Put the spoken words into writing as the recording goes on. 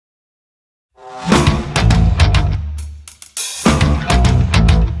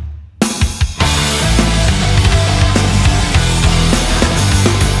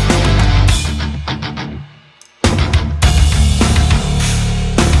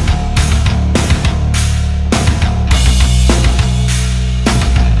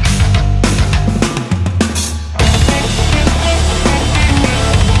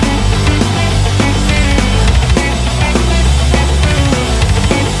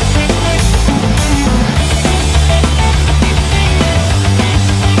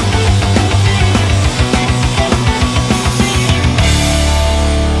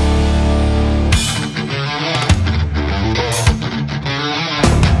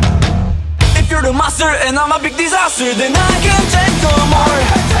And I'm a big disaster, then I can't change no more.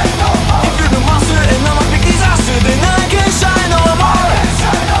 If you're the master and I'm a big disaster, then I can't shine no more.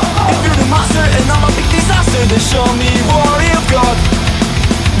 If you're the master and I'm a big disaster, then show me what you've got.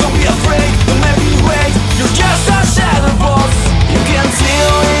 Don't be afraid, don't let me wait. You're just a shadow box. You can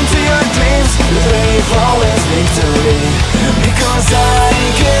steal into your dreams, pray for always victory. Because I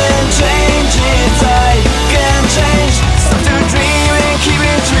can change it, I can change. Stop to dream and keep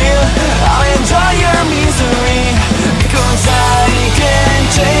it real. I'll enjoy your misery. Because I can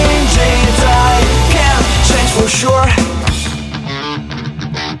change it, I can change for sure.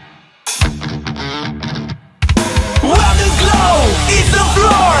 Where the glow is the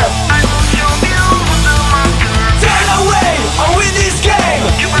floor. I will show you the marker. Turn away or win this game.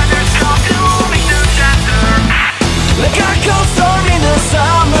 You better come to me to shatter. Like a cold storm in the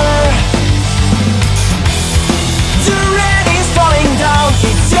summer. The rain is falling down,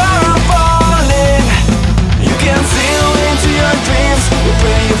 it's your falling. You can feel into your dreams, we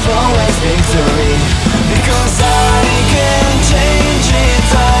pray for always victory. Because I can change it,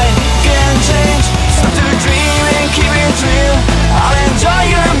 I can change. Start to dream and keep it real. I'll enjoy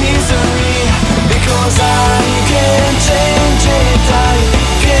your misery. Because I can change it, I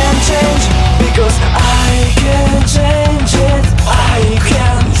can change. Because I can change it, I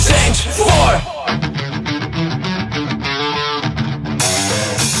can change for.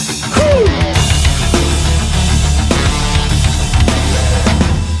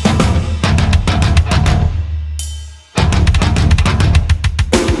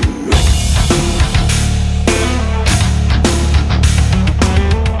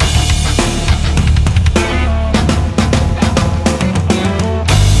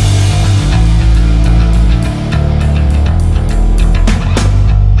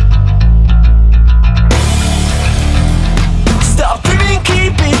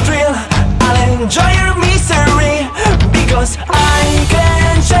 Enjoy your misery. Because I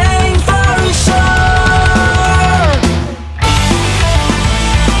can change for sure.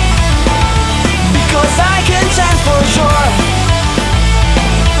 Because I can change for sure.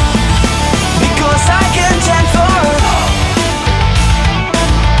 Because I can change for.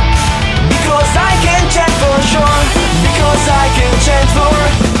 Because I can change for sure. Because I can change for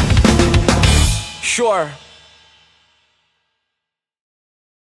sure.